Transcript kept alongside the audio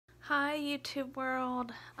Hi YouTube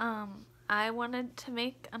world. I wanted to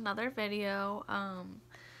make another video.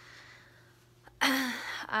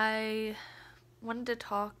 I wanted to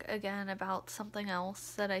talk again about something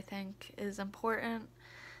else that I think is important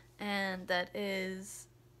and that is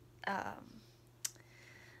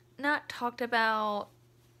not talked about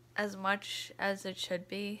as much as it should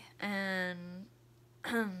be, and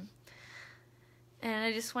and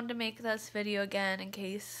I just wanted to make this video again in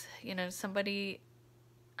case, somebody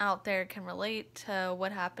out there can relate to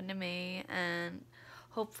what happened to me, and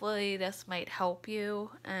hopefully this might help you.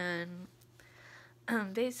 And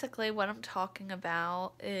basically what I'm talking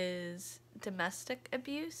about is domestic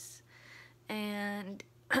abuse. And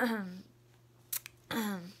the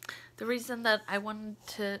reason that I wanted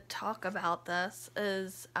to talk about this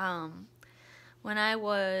is when I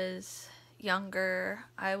was younger,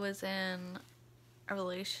 I was in a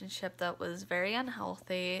relationship that was very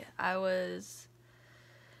unhealthy.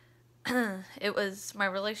 It was my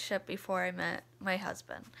relationship before I met my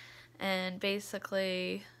husband. And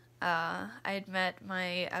basically, I had met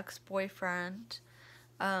my ex-boyfriend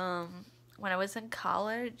when I was in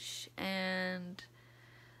college, and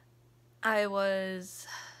I was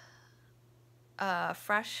a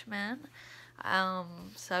freshman.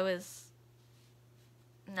 So I was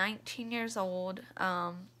 19 years old,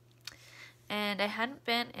 and I hadn't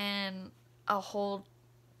been in a whole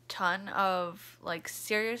ton of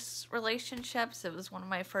serious relationships. It was one of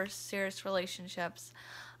my first serious relationships.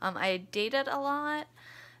 I had dated a lot,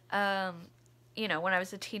 when I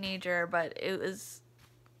was a teenager, but it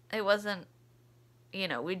wasn't,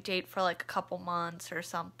 we'd date for a couple months or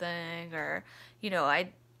something, or,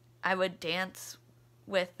 I would dance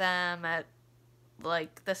with them at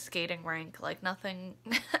the skating rink, nothing,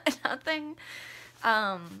 nothing,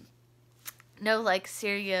 no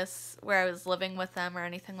serious where I was living with them or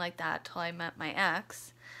anything like that till I met my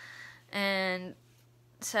ex. And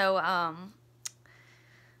so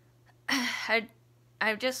I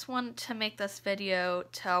just want to make this video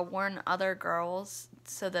to warn other girls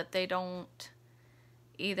so that they don't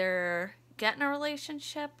either get in a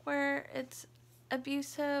relationship where it's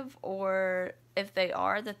abusive, or if they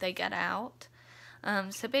are, that they get out.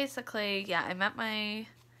 So basically, yeah, I met my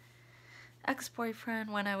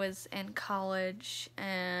ex-boyfriend when I was in college,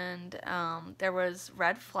 and there was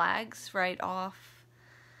red flags right off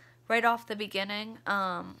the beginning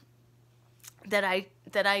that I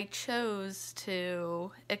chose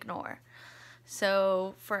to ignore.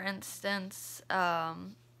 So, for instance, I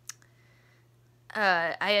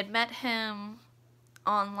had met him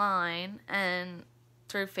online and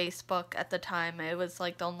through Facebook at the time. It was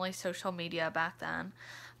the only social media back then.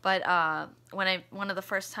 But one of the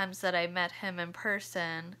first times that I met him in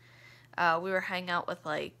person, we were hanging out with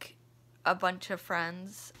a bunch of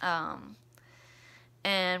friends,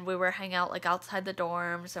 and we were hanging out outside the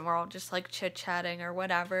dorms, and we're all just chit-chatting or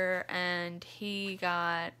whatever, and he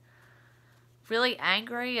got really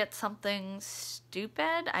angry at something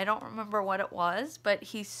stupid. I don't remember what it was, but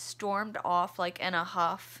he stormed off in a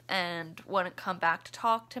huff and wouldn't come back to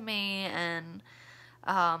talk to me, and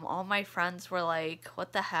all my friends were like,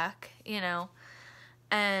 what the heck,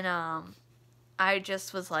 and I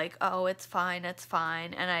just was like, oh, it's fine,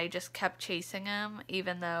 and I just kept chasing him,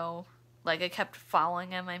 even though, I kept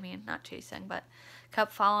following him. I mean, not chasing, but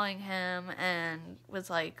kept following him, and was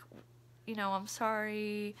like, I'm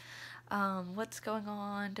sorry, what's going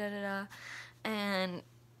on, da-da-da, and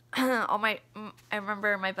I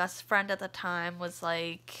remember my best friend at the time was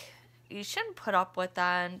like, you shouldn't put up with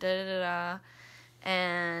that, and da-da-da,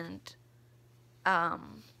 and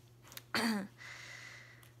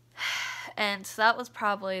and so that was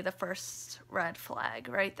probably the first red flag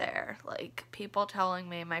right there. People telling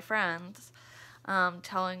me, my friends,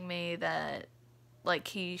 telling me that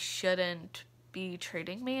he shouldn't be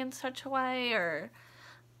treating me in such a way, or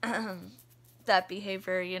that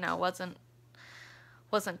behavior,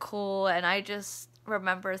 wasn't cool. And I just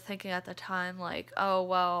remember thinking at the time, oh,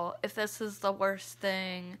 well, if this is the worst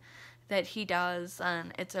thing that he does,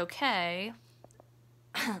 then it's okay.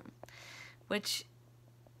 Which,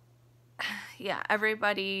 yeah,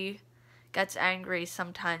 everybody gets angry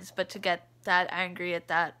sometimes, but to get that angry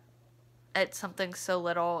at something so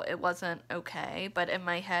little, it wasn't okay. But in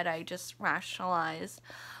my head, I just rationalized,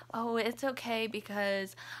 oh, it's okay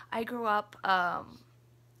because I grew up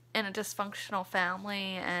in a dysfunctional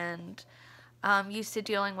family, and used to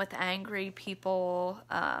dealing with angry people,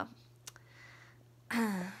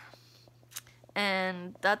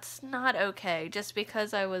 and that's not okay. Just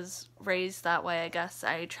because I was raised that way, I guess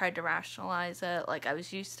I tried to rationalize it. I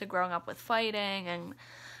was used to growing up with fighting and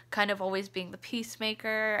kind of always being the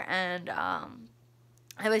peacemaker, and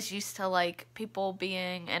I was used to, like, people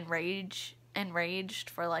being enraged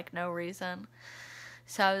for, like, no reason.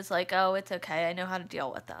 So I was like, oh, it's okay. I know how to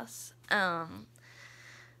deal with this.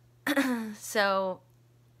 So,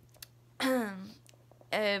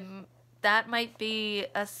 that might be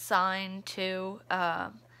a sign to,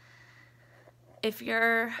 if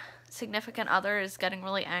your significant other is getting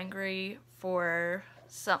really angry for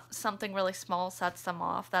something really small sets them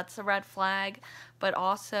off, that's a red flag. But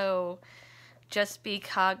also, just be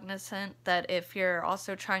cognizant that if you're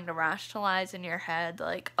also trying to rationalize in your head,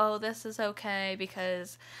 like, oh, this is okay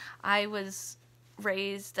because I was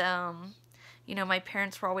raised, my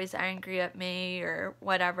parents were always angry at me or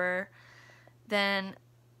whatever, then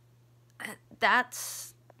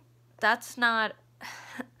that's not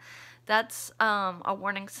that's a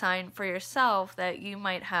warning sign for yourself that you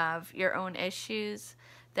might have your own issues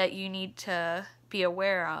that you need to be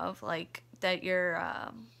aware of, like that you're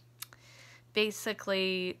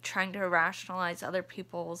basically trying to rationalize other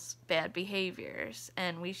people's bad behaviors,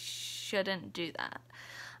 and we shouldn't do that.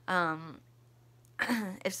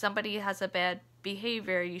 If somebody has a bad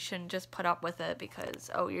behavior, you shouldn't just put up with it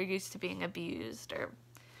because, oh, you're used to being abused or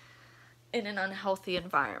in an unhealthy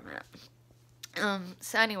environment.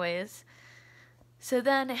 So anyways, so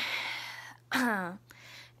then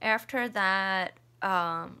after that,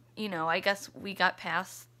 I guess we got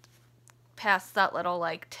past that little,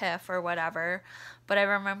 like, tiff or whatever. But I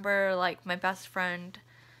remember, like, my best friend,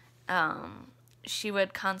 she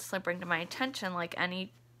would constantly bring to my attention, like,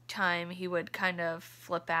 any time he would kind of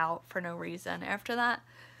flip out for no reason after that.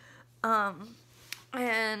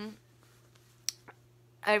 And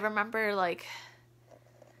I remember, like,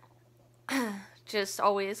 just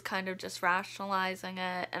always kind of just rationalizing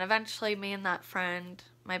it. And eventually me and that friend,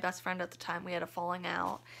 my best friend at the time, we had a falling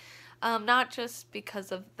out. Not just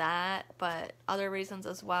because of that, but other reasons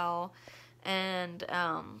as well. And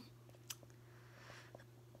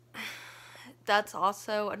that's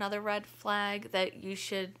also another red flag that you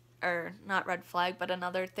should, or not red flag, but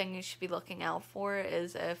another thing you should be looking out for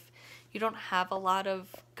is if you don't have a lot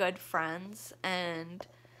of good friends, and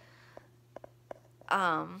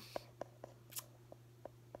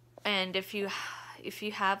if you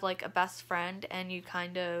have, like, a best friend and you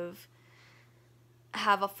kind of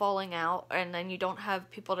have a falling out and then you don't have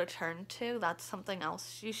people to turn to, that's something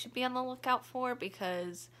else you should be on the lookout for,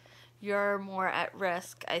 because you're more at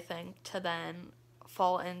risk, I think, to then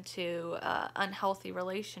fall into an unhealthy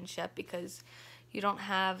relationship because you don't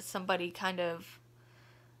have somebody kind of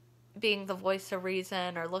being the voice of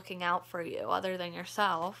reason or looking out for you other than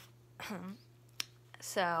yourself.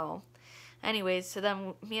 So anyways, so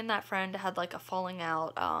then me and that friend had, like, a falling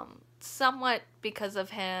out, somewhat because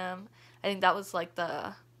of him. I think that was, like,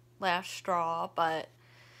 the last straw, but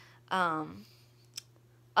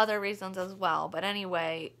other reasons as well. But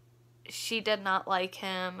anyway, she did not like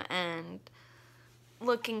him, and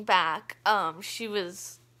looking back, she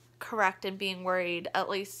was correct in being worried. At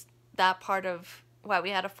least that part of why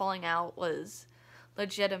we had a falling out was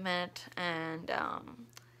legitimate, and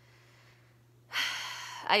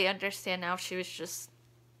I understand now she was just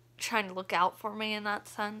trying to look out for me in that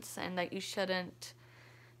sense, and that you shouldn't,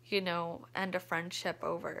 end a friendship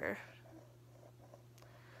over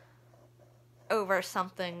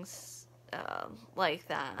something like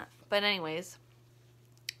that. But anyways,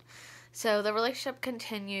 so the relationship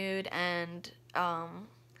continued, and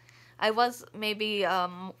I was maybe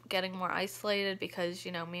getting more isolated because,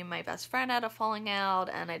 me and my best friend had a falling out,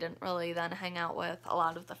 and I didn't really then hang out with a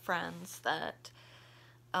lot of the friends that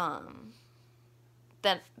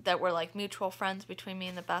were, like, mutual friends between me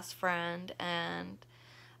and the best friend. And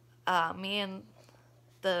me and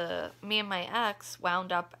my ex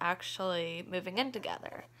wound up actually moving in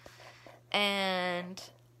together, and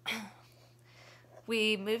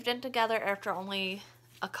we moved in together after only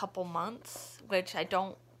a couple months, which I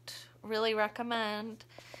don't really recommend,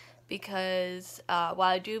 because while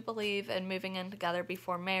I do believe in moving in together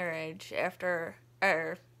before marriage, after,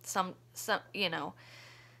 or some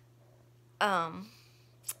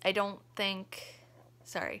I don't think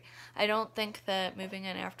that moving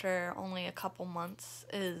in after only a couple months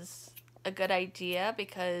is a good idea,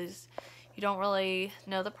 because you don't really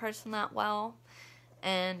know the person that well.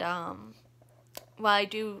 And while I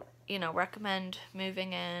do, recommend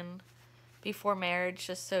moving in before marriage,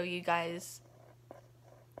 just so you guys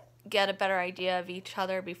get a better idea of each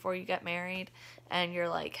other before you get married and your,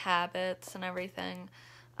 like, habits and everything,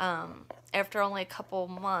 after only a couple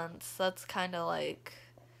months, that's kind of like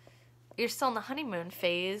you're still in the honeymoon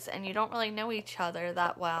phase and you don't really know each other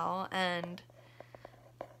that well, and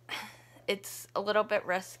it's a little bit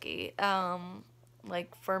risky.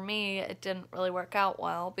 like, for me, it didn't really work out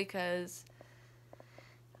well because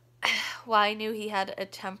while I knew he had a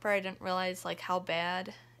temper, I didn't realize, like, how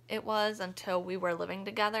bad it was until we were living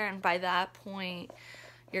together. And by that point,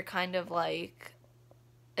 you're kind of like,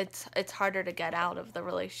 it's harder to get out of the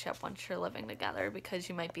relationship once you're living together because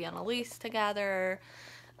you might be on a lease together.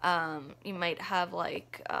 You might have,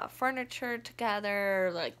 like, furniture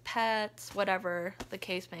together, like pets, whatever the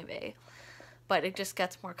case may be. But it just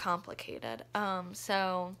gets more complicated.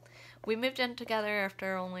 So we moved in together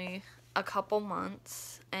after only a couple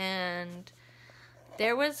months, and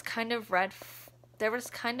there was kind of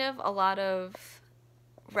a lot of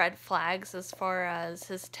red flags as far as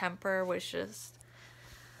his temper was just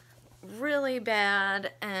really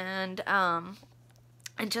bad, and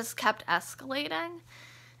it just kept escalating,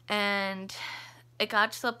 and it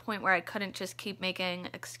got to the point where I couldn't just keep making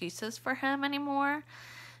excuses for him anymore.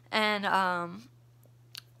 And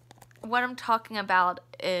what I'm talking about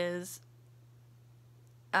is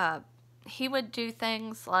he would do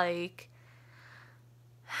things like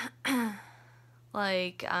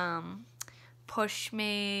push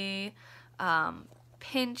me,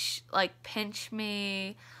 pinch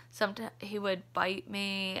me. Sometimes he would bite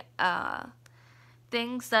me.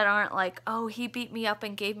 Things that aren't like, oh, he beat me up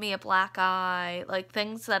and gave me a black eye. Like,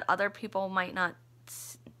 things that other people might not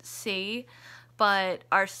see, but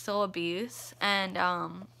are still abuse. And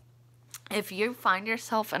if you find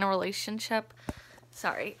yourself in a relationship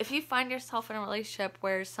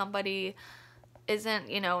where somebody isn't,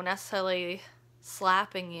 necessarily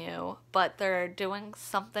slapping you, but they're doing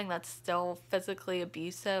something that's still physically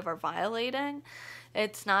abusive or violating,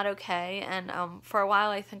 it's not okay. And for a while,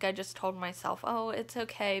 I think I just told myself, oh, it's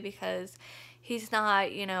okay because he's not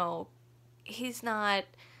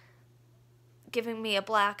giving me a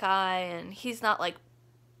black eye, and he's not, like,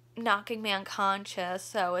 knocking me unconscious,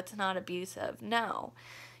 so it's not abusive. No.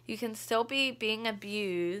 You can still be being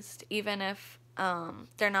abused, even if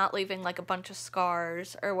they're not leaving, like, a bunch of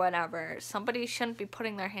scars or whatever. Somebody shouldn't be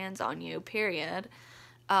putting their hands on you, period,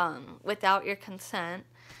 without your consent,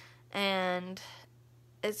 and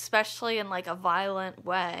especially in, like, a violent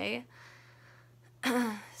way.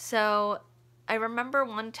 So, I remember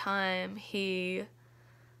one time he,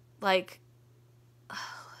 like,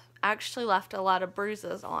 actually left a lot of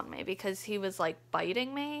bruises on me because he was, like,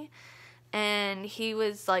 biting me, and he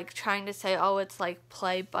was, like, trying to say, oh, it's, like,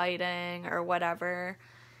 play biting or whatever,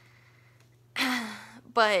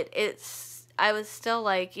 but I was still,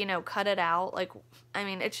 like, cut it out. Like, I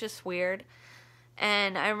mean, it's just weird.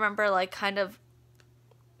 And I remember, like, kind of,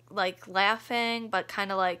 like, laughing, but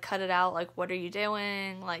kind of, like, cut it out, like, what are you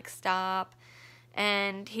doing? Like, stop.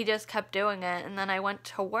 And he just kept doing it. And then I went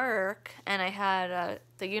to work, and I had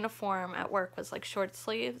the uniform at work was, like, short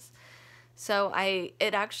sleeves. So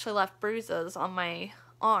it actually left bruises on my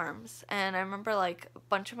arms. And I remember, like, a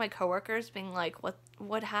bunch of my coworkers being like,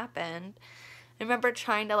 what happened? I remember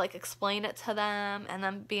trying to, like, explain it to them, and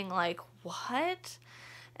then being like, what?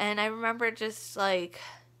 And I remember just, like,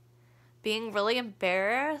 being really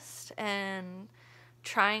embarrassed and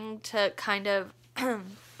trying to kind of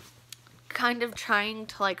trying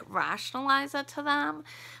to, like, rationalize it to them,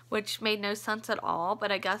 which made no sense at all.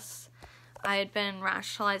 But I guess I had been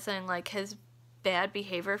rationalizing, like, his bad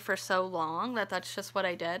behavior for so long that that's just what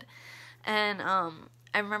I did. And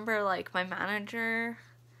I remember, like, my manager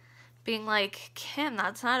being like, Kim,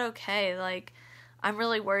 that's not okay. Like, I'm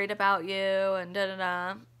really worried about you, and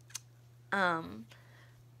da-da-da.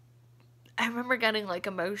 I remember getting, like,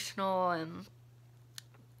 emotional and,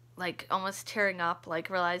 like, almost tearing up, like,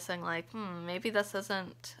 realizing, like, maybe this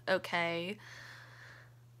isn't okay,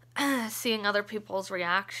 seeing other people's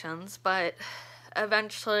reactions. But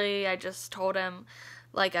eventually I just told him,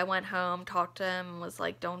 like, I went home, talked to him, was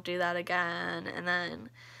like, don't do that again. And then,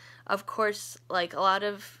 of course, like, a lot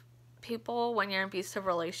of people, when you're in an abusive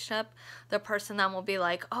relationship, the person then will be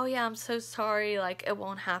like, oh yeah, I'm so sorry, like, it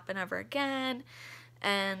won't happen ever again,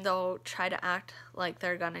 and they'll try to act like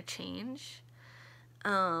they're gonna change.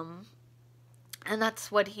 And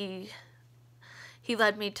that's what he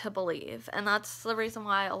led me to believe. And that's the reason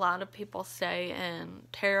why a lot of people stay in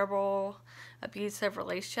terrible abusive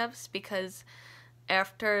relationships, because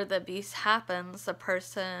after the abuse happens, the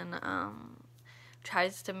person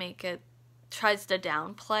tries to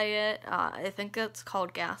downplay it. I think it's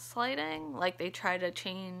called gaslighting. Like, they try to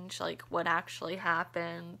change, like, what actually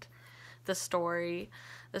happened, the story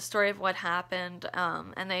of what happened,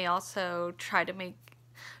 and they also try to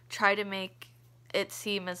make it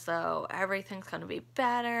seem as though everything's going to be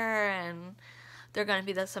better, and they're going to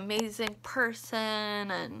be this amazing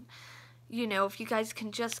person, and, if you guys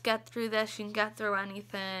can just get through this, you can get through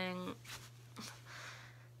anything.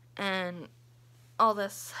 and all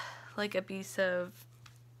this, like, abusive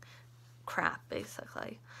crap,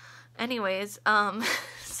 basically. Anyways,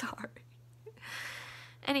 sorry.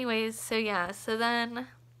 Anyways, so yeah, so then,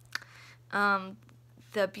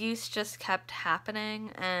 the abuse just kept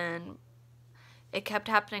happening, and it kept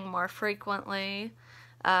happening more frequently,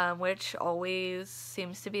 which always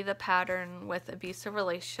seems to be the pattern with abusive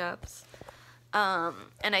relationships.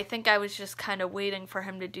 And I think I was just kind of waiting for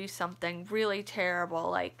him to do something really terrible,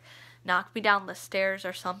 like knock me down the stairs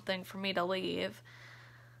or something for me to leave.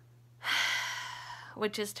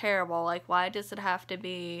 Which is terrible. Like, why does it have to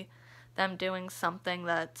be them doing something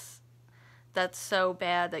that's so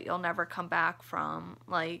bad that you'll never come back from?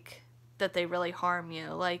 Like, that they really harm you.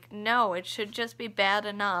 Like, no, it should just be bad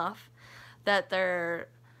enough that they're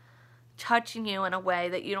touching you in a way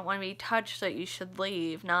that you don't want to be touched, that you should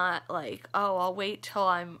leave. Not like, oh, I'll wait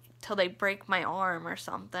till they break my arm or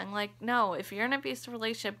something. Like, no, if you're in an abusive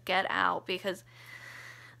relationship, get out, because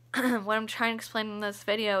what I'm trying to explain in this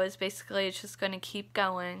video is basically it's just going to keep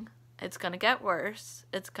going. It's going to get worse.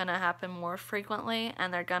 It's going to happen more frequently,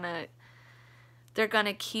 and they're going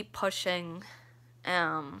to keep pushing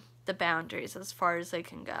the boundaries as far as they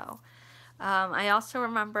can go. I also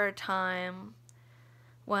remember a time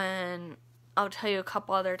when, I'll tell you a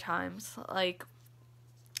couple other times, like,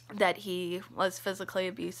 that he was physically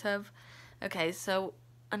abusive. Okay, so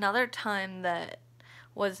another time that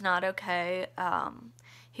was not okay,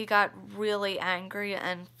 he got really angry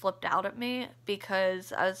and flipped out at me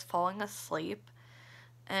because I was falling asleep,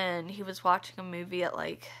 and he was watching a movie at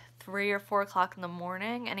like 3 or 4 o'clock in the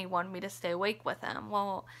morning, and he wanted me to stay awake with him.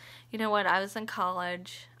 Well, you know what? I was in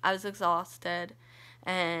college, I was exhausted,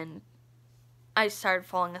 and I started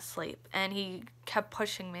falling asleep, and he kept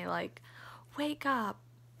pushing me like, wake up.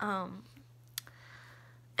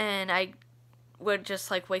 And I would just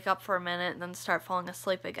like wake up for a minute and then start falling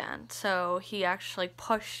asleep again. So he actually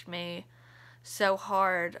pushed me so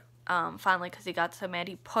hard, finally, because he got so mad,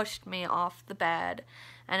 he pushed me off the bed,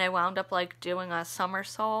 and I wound up like doing a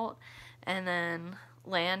somersault and then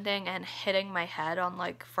landing and hitting my head on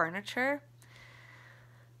like furniture.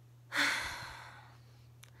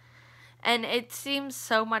 And it seems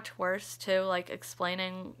so much worse too, like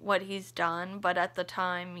explaining what he's done, but at the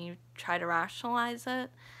time you try to rationalize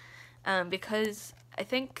it, because I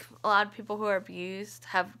think a lot of people who are abused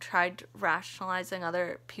have tried rationalizing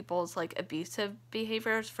other people's like abusive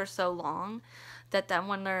behaviors for so long that then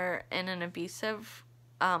when they're in an abusive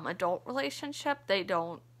adult relationship, they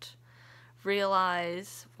don't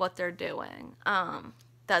realize what they're doing.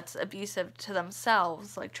 That's abusive to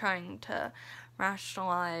themselves, like trying to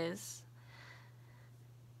rationalize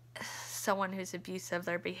someone who's abusive,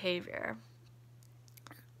 their behavior.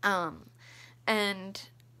 And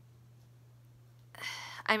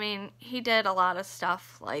I mean, he did a lot of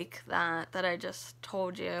stuff like that I just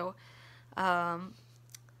told you.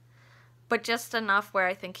 But just enough where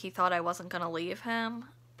I think he thought I wasn't going to leave him.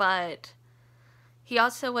 But he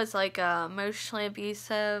also was like emotionally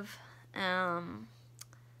abusive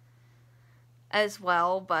as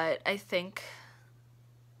well. But I think,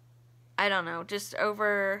 I don't know,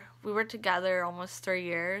 we were together almost 3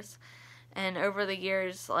 years, and over the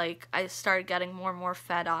years, like, I started getting more and more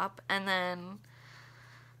fed up, and then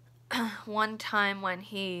one time when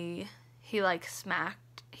he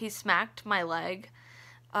smacked my leg,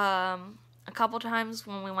 a couple times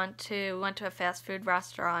when we went to a fast food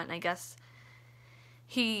restaurant, and I guess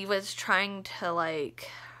he was trying to,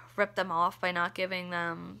 like, rip them off by not giving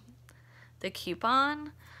them the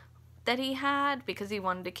coupon that he had because he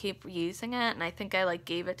wanted to keep using it, and I think I like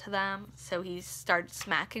gave it to them, so he started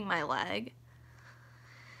smacking my leg.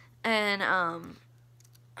 And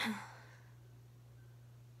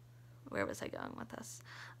where was I going with this?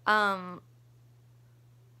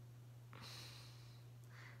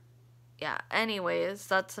 Yeah, anyways,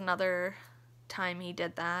 that's another time he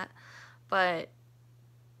did that. But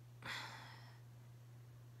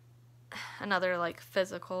another like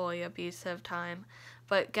physically abusive time.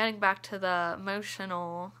 But getting back to the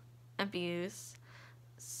emotional abuse,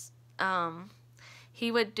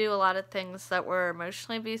 he would do a lot of things that were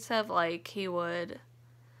emotionally abusive. Like, he would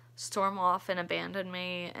storm off and abandon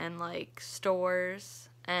me in, like, stores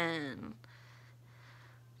and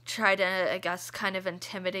try to, I guess, kind of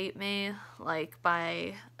intimidate me, like,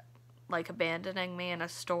 by, like, abandoning me in a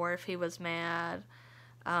store if he was mad.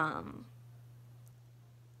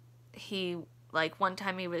 He, like, one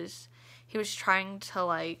time he was trying to,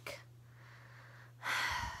 like,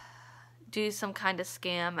 do some kind of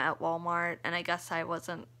scam at Walmart, and I guess I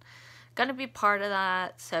wasn't gonna be part of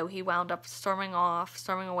that, so he wound up storming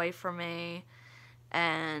away from me,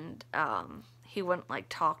 and he wouldn't, like,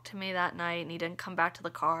 talk to me that night, and he didn't come back to the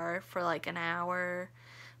car for, like, an hour.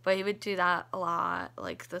 But he would do that a lot,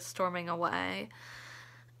 like, the storming away.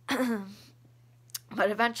 But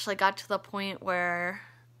eventually got to the point where,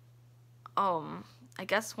 I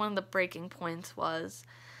guess one of the breaking points was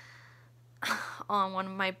on one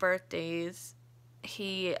of my birthdays,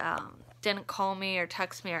 he didn't call me or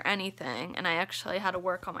text me or anything, and I actually had to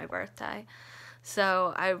work on my birthday.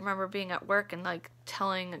 So I remember being at work and, like,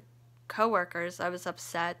 telling coworkers I was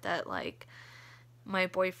upset that, like, my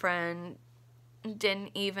boyfriend didn't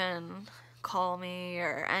even call me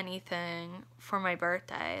or anything for my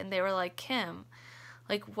birthday, and they were like, Kim,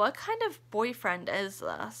 like, what kind of boyfriend is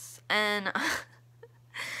this? And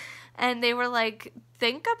and they were like,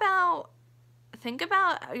 think about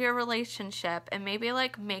your relationship and maybe,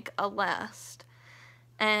 like, make a list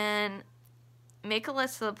and make a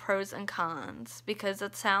list of the pros and cons, because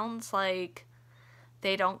it sounds like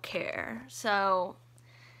they don't care. So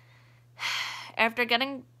after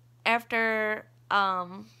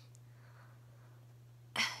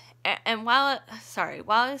while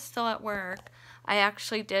I was still at work, I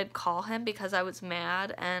actually did call him because I was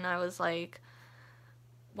mad, and I was like,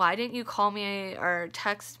 why didn't you call me or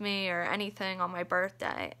text me or anything on my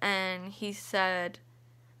birthday? And he said,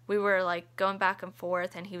 we were, like, going back and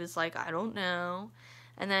forth, and he was like, I don't know.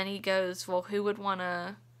 And then he goes, well, who would want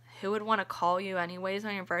to call you anyways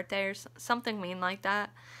on your birthday, or something mean like that?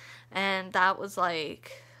 And that was,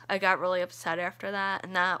 like, I got really upset after that,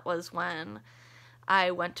 and that was when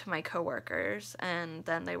I went to my coworkers, and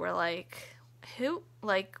then they were like,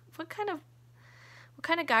 what kind of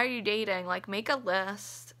guy are you dating? Like, make a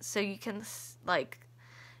list so you can, like,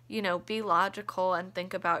 you know, be logical and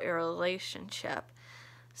think about your relationship.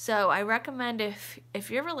 So I recommend, if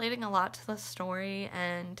you're relating a lot to the story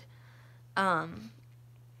and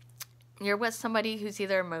you're with somebody who's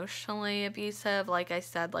either emotionally abusive, like I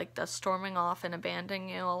said, like the storming off and abandoning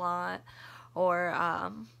you a lot, or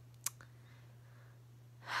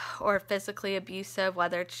physically abusive,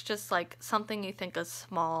 whether it's just, like, something you think is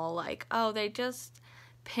small, like, oh, they just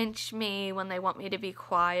pinch me when they want me to be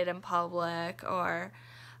quiet in public, or,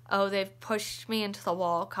 oh, they've pushed me into the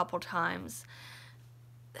wall a couple times.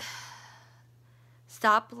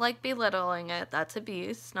 Stop, like, belittling it. That's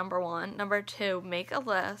abuse, number one. Number two, make a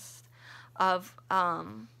list of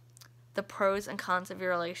the pros and cons of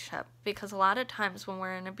your relationship, because a lot of times when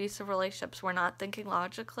we're in abusive relationships, we're not thinking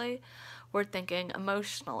logically, we're thinking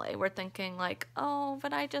emotionally. We're thinking, like, oh,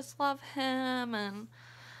 but I just love him and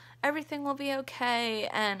everything will be okay.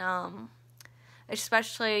 And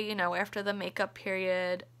especially, you know, after the makeup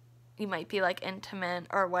period, you might be, like, intimate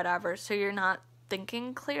or whatever, so you're not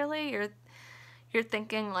thinking clearly, you're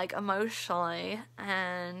thinking, like, emotionally.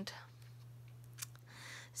 And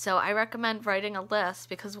so I recommend writing a list,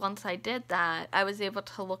 because once I did that, I was able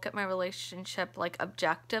to look at my relationship, like,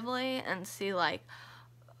 objectively and see, like,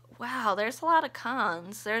 wow, there's a lot of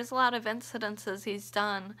cons. There's a lot of incidences he's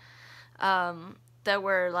done that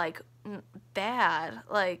were, like, bad.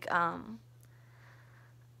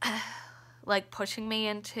 Like pushing me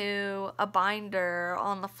into a binder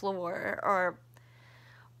on the floor,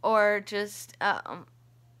 or just,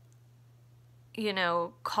 you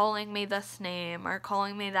know, calling me this name or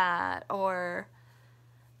calling me that, or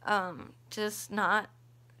just not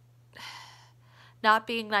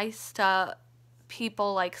being nice to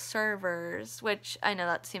people, like servers, which I know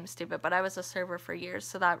that seems stupid, but I was a server for years,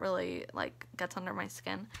 so that really, like, gets under my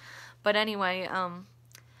skin. But anyway,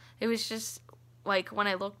 it was just, like, when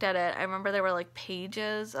I looked at it, I remember there were, like,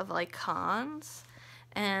 pages of, like, cons,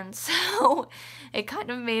 and so it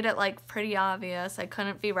kind of made it, like, pretty obvious. I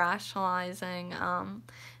couldn't be rationalizing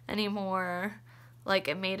anymore. Like,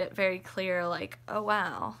 it made it very clear, like, oh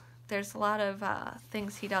wow, there's a lot of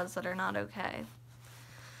things he does that are not okay.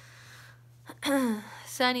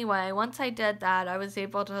 So anyway, once I did that, I was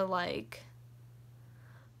able to, like,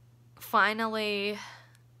 finally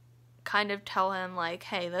kind of tell him, like,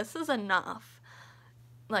 hey, this is enough.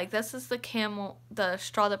 Like, this is the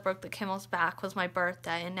straw that broke the camel's back was my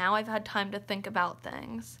birthday, and now I've had time to think about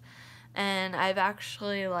things. And I've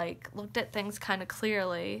actually, like, looked at things kind of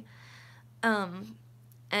clearly. And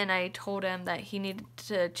I told him that he needed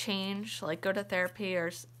to change, like, go to therapy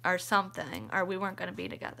or something, or we weren't going to be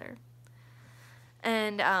together.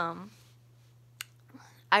 And I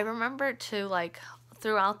remember, too, like,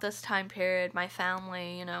 throughout this time period, my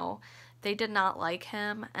family, you know, they did not like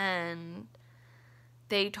him, and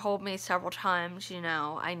they told me several times, you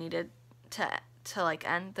know, I needed to like,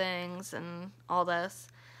 end things and all this,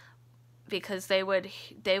 because they would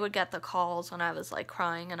get the calls when I was, like,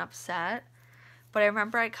 crying and upset. But I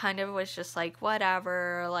remember I kind of was just like,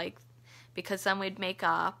 whatever, like, because then we'd make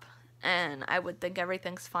up and I would think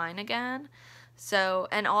everything's fine again. So,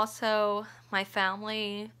 and also my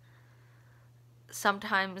family,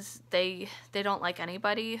 sometimes they don't like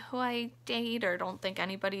anybody who I date, or don't think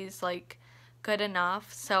anybody's like good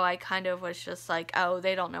enough. So I kind of was just like, oh,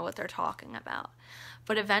 they don't know what they're talking about.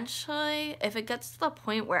 But eventually, if it gets to the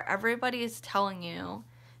point where everybody is telling you,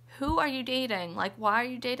 who are you dating? Like, why are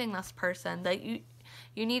you dating this person? That you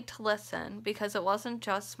need to listen, because it wasn't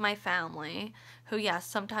just my family, who, yes,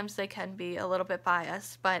 sometimes they can be a little bit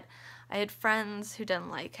biased, but I had friends who didn't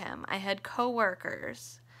like him. I had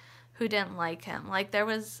coworkers who didn't like him. Like, there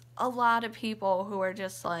was a lot of people who were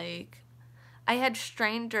just like, I had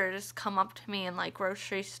strangers come up to me in like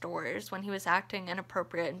grocery stores when he was acting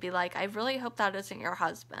inappropriate and be like, I really hope that isn't your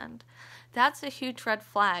husband. That's a huge red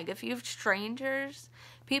flag. If you have strangers,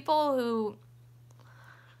 people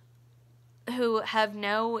who have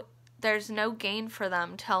there's no gain for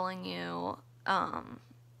them telling you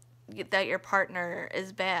that your partner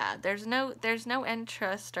is bad. There's no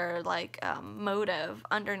interest or like motive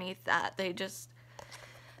underneath that. They just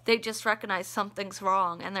recognize something's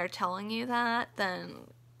wrong and they're telling you that, then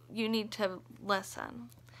you need to listen.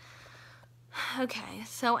 Okay,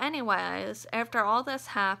 so anyways, after all this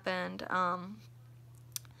happened,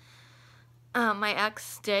 my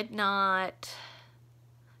ex did not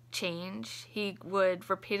change. He would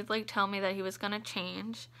repeatedly tell me that he was going to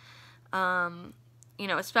change.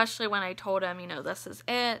 Especially when I told him, this is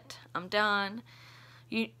it, I'm done.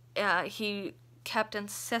 He kept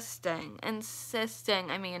insisting.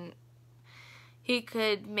 I mean, he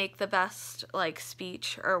could make the best, like,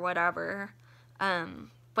 speech or whatever,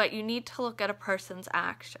 but you need to look at a person's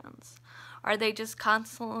actions. Are they just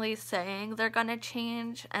constantly saying they're gonna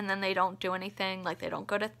change and then they don't do anything? Like, they don't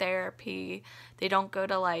go to therapy, they don't go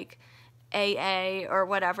to, like, AA or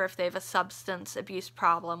whatever if they have a substance abuse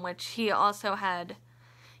problem, which he also had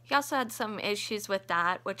some issues with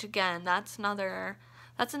that, which, again, that's another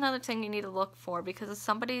thing you need to look for, because if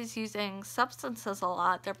somebody's using substances a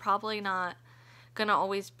lot, they're probably not gonna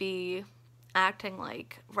always be acting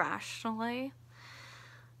like rationally.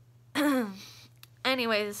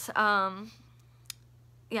 Anyways, so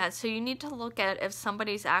you need to look at if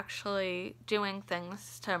somebody's actually doing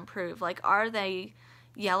things to improve. Like, are they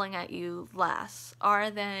yelling at you less?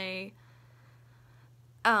 Are they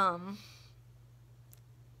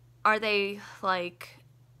like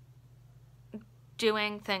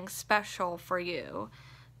doing things special for you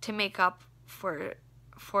to make up for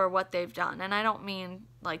what they've done? And I don't mean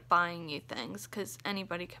like buying you things, because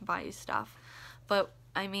anybody can buy you stuff, but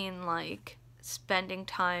I mean like spending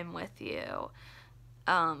time with you,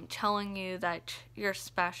 telling you that you're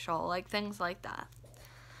special, like things like that.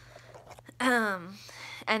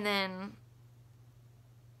 And then,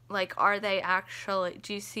 like, are they actually,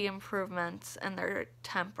 do you see improvements in their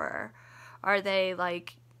temper? Are they,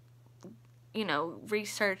 like,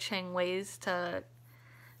 researching ways to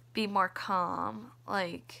be more calm?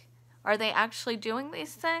 Like, are they actually doing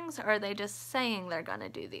these things, or are they just saying they're gonna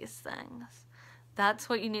do these things? That's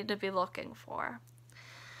what you need to be looking for.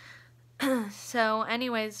 So,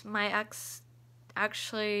 anyways, my ex,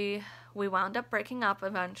 actually, we wound up breaking up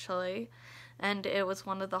eventually, and it was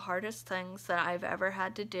one of the hardest things that I've ever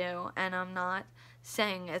had to do, and I'm not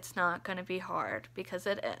saying it's not going to be hard, because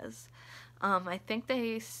it is. I think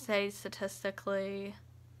they say statistically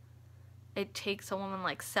it takes a woman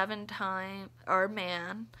like 7 times, or a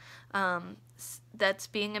man, that's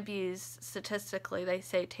being abused, statistically they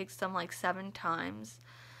say it takes them like 7 times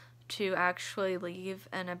to actually leave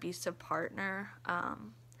an abusive partner,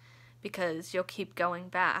 because you'll keep going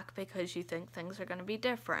back because you think things are going to be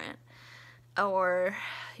different, or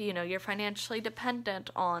you're financially dependent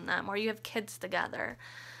on them, or you have kids together.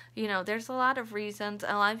 There's a lot of reasons.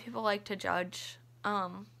 A lot of people like to judge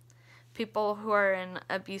people who are in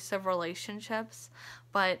abusive relationships,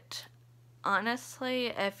 but honestly,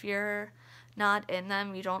 if you're not in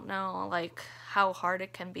them, you don't know like how hard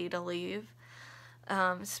it can be to leave,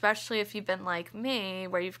 especially if you've been like me,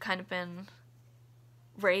 where you've kind of been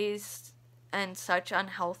raised in such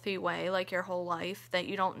unhealthy way like your whole life that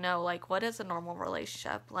you don't know like what is a normal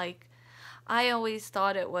relationship. Like, I always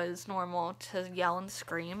thought it was normal to yell and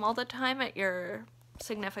scream all the time at your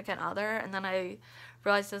significant other, and then I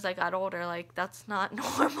realized as I got older, like, that's not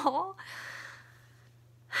normal.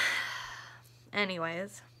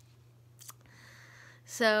 Anyways,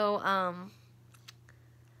 so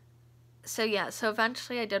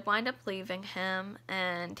eventually I did wind up leaving him,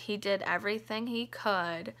 and he did everything he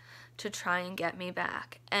could to try and get me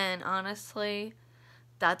back. And honestly,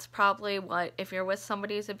 that's probably what, if you're with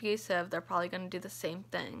somebody who's abusive, they're probably going to do the same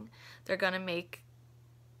thing. They're going to make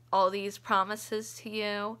all these promises to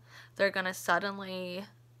you, they're gonna suddenly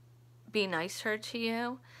be nicer to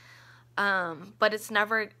you. But it's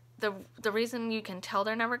never, the reason you can tell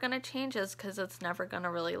they're never gonna change is because it's never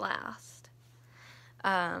gonna really last.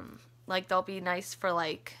 Like, they'll be nice for,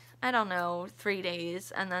 like, I don't know, 3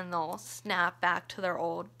 days, and then they'll snap back to their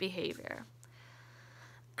old behavior.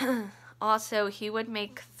 Also, he would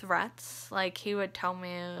make threats. Like, he would tell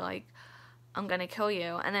me, like, I'm gonna kill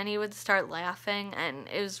you, and then he would start laughing, and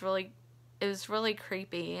it was really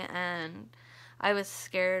creepy, and I was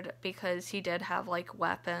scared because he did have, like,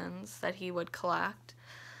 weapons that he would collect.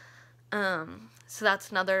 So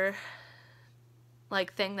that's another,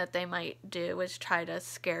 like, thing that they might do, is try to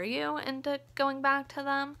scare you into going back to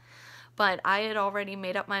them. But I had already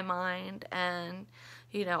made up my mind, and,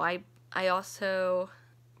 you know, I also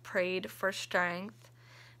prayed for strength,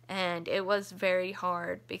 and it was very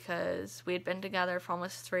hard because we had been together for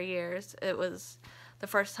almost 3 years. It was the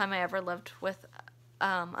first time I ever lived with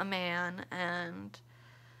a man, and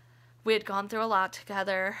we had gone through a lot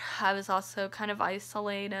together. I was also kind of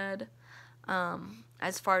isolated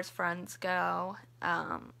as far as friends go.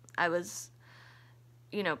 I was,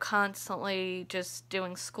 you know, constantly just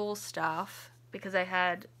doing school stuff because I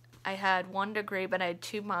had 1 degree, but I had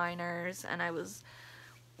 2 minors, and I was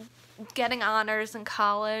getting honors in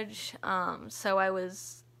college. So I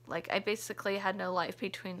was, like, I basically had no life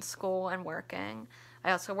between school and working.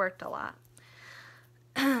 I also worked a lot.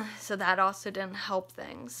 So that also didn't help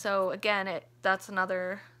things. So again, that's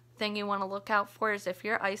another thing you want to look out for, is if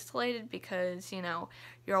you're isolated because, you know,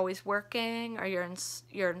 you're always working, or you're in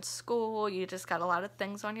school, you just got a lot of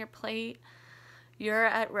things on your plate, you're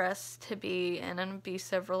at risk to be in an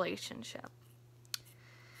abusive relationship.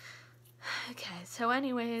 Okay, so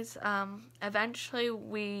anyways, eventually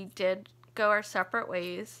we did go our separate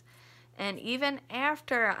ways, and even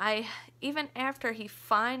after I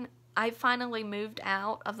finally moved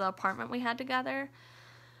out of the apartment we had together,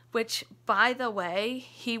 which, by the way,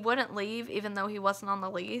 he wouldn't leave even though he wasn't on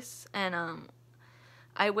the lease, and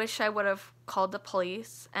I wish I would have called the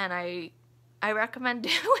police, and I recommend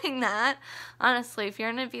doing that. Honestly, if you're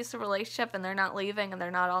in an abusive relationship and they're not leaving and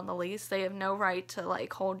they're not on the lease, they have no right to,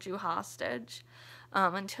 like, hold you hostage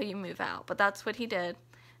until you move out. But that's what he did,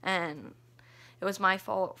 and it was my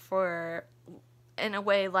fault for, in a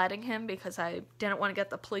way, letting him, because I didn't want to get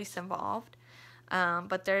the police involved.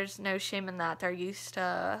 But there's no shame in that. They're used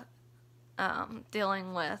to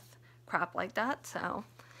dealing with crap like that, so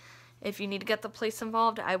if you need to get the police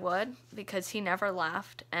involved, I would, because he never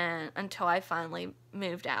left until I finally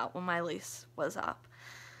moved out when my lease was up.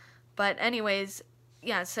 But anyways,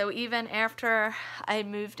 yeah, so even after I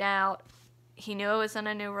moved out, he knew I was in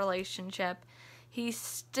a new relationship. He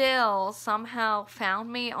still somehow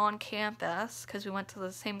found me on campus, because we went to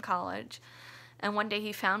the same college, and one day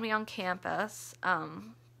he found me on campus. I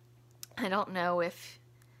don't know if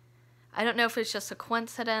it's just a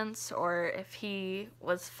coincidence or if he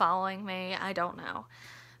was following me. I don't know.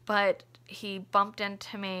 But he bumped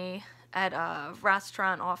into me at a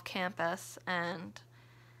restaurant off campus and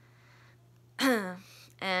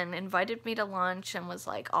invited me to lunch and was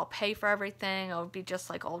like, I'll pay for everything. It'll be just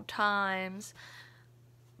like old times.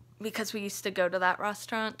 Because we used to go to that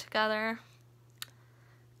restaurant together.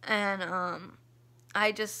 And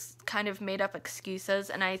I just kind of made up excuses.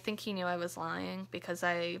 And I think he knew I was lying because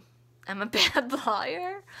I'm a bad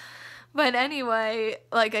liar. But anyway,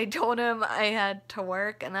 like, I told him I had to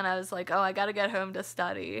work, and then I was like, oh, I gotta get home to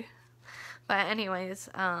study. But anyways,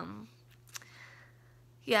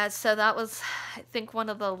 yeah, so that was, I think, one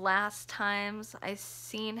of the last times I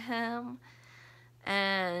seen him,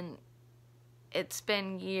 and it's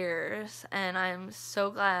been years, and I'm so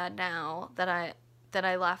glad now that I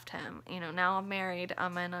left him. You know, now I'm married,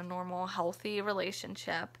 I'm in a normal, healthy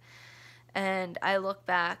relationship. And I look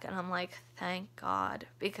back and I'm like, thank God.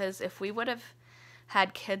 Because if we would have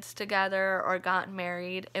had kids together or gotten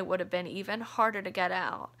married, it would have been even harder to get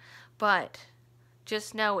out. But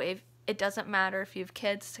just know, if it doesn't matter if you have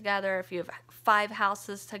kids together, if you have 5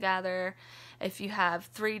 houses together, if you have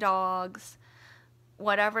 3 dogs,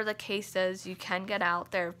 whatever the case is, you can get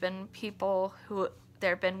out. There have been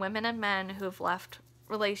women and men who have left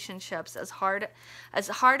relationships. As hard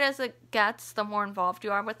as it gets, the more involved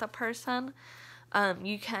you are with the person,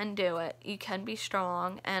 you can do it. You can be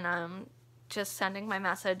strong. And I'm just sending my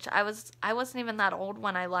message. I wasn't even that old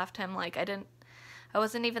when I left him. Like, I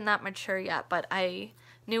wasn't even that mature yet, but I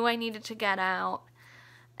knew I needed to get out,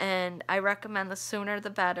 and I recommend the sooner the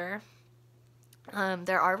better.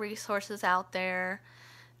 There are resources out there,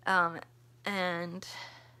 and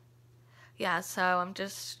yeah, so I'm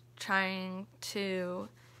just trying to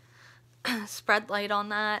spread light on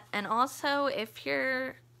that. And also, if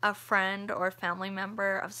you're a friend or family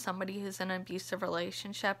member of somebody who's in an abusive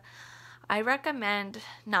relationship, I recommend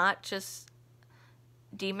not just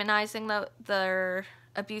demonizing their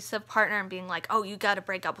abusive partner and being like, oh, you got to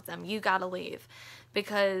break up with them, you got to leave,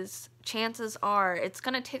 because chances are it's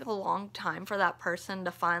going to take a long time for that person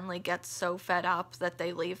to finally get so fed up that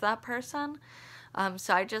they leave that person. And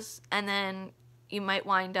then you might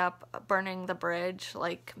wind up burning the bridge,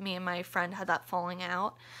 like me and my friend had that falling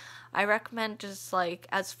out. I recommend, just like,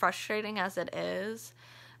 as frustrating as it is,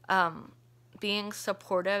 being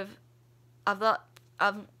supportive of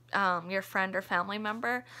your friend or family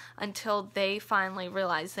member until they finally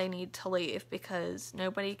realize they need to leave, because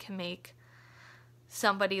nobody can make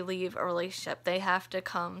somebody leave a relationship. They have to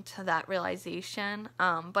come to that realization.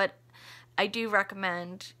 But I do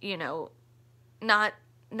recommend, not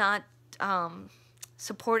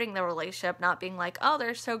supporting the relationship, not being like, oh,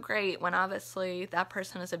 they're so great, when obviously that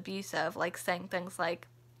person is abusive, like saying things like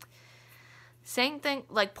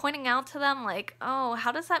pointing out to them, like, oh,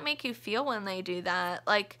 how does that make you feel when they do that?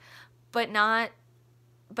 Like, but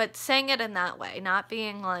saying it in that way, not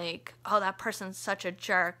being like, oh, that person's such a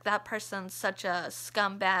jerk, that person's such a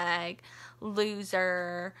scumbag,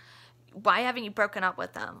 loser, why haven't you broken up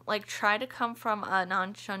with them? Like, try to come from a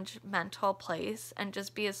non-judgmental place and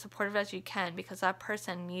just be as supportive as you can, because that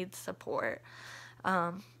person needs support.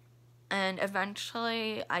 And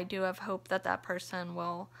eventually, I do have hope that that person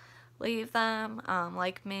will leave them.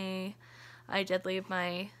 Like me, I did leave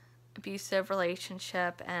my abusive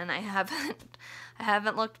relationship, and I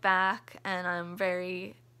haven't looked back, and I'm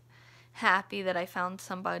very happy that I found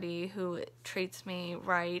somebody who treats me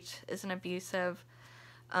right, isn't abusive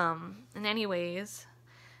in any ways.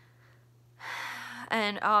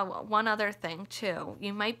 And one other thing too,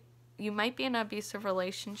 you might be in an abusive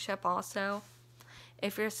relationship also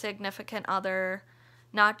if your significant other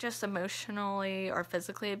not just emotionally or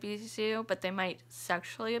physically abuse you, but they might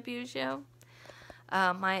sexually abuse you.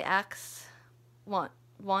 My ex,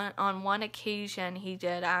 on one occasion, he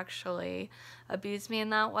did actually abuse me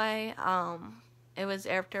in that way. It was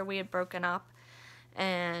after we had broken up,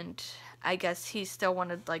 and I guess he still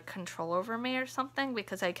wanted, like, control over me or something,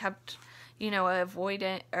 because I kept,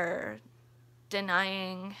 avoiding or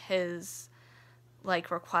denying his,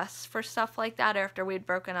 like, requests for stuff like that after we'd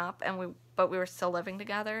broken up, but we were still living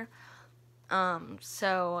together.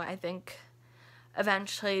 So I think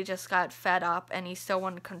eventually just got fed up, and he still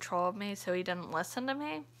wanted control of me, so he didn't listen to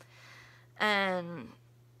me. And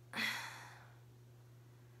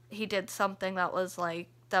he did something that was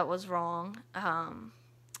wrong.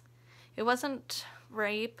 It wasn't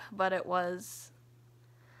rape, but it wasn't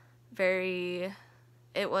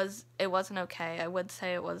okay. I would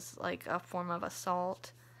say it was like a form of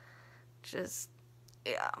assault.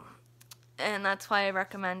 Yeah. And that's why I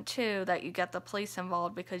recommend too that you get the police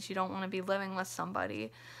involved, because you don't want to be living with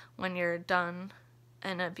somebody when you're done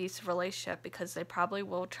in an abusive relationship, because they probably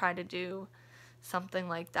will try to do something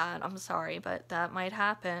like that. I'm sorry, but that might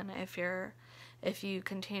happen if you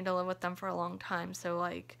continue to live with them for a long time. So,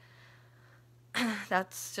 like,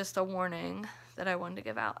 that's just a warning that I wanted to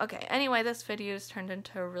give out. Okay, anyway, this video has turned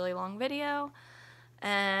into a really long video,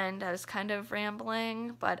 and I was kind of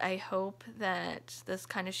rambling, but I hope that this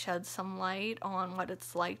kind of sheds some light on what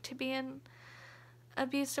it's like to be in an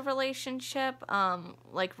abusive relationship,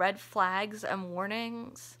 like red flags and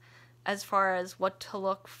warnings as far as what to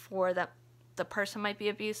look for that the person might be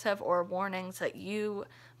abusive, or warnings that you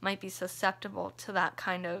might be susceptible to that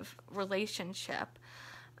kind of relationship.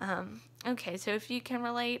 Okay, so if you can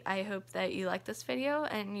relate, I hope that you like this video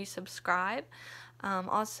and you subscribe.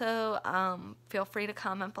 Also, feel free to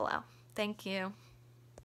comment below. Thank you.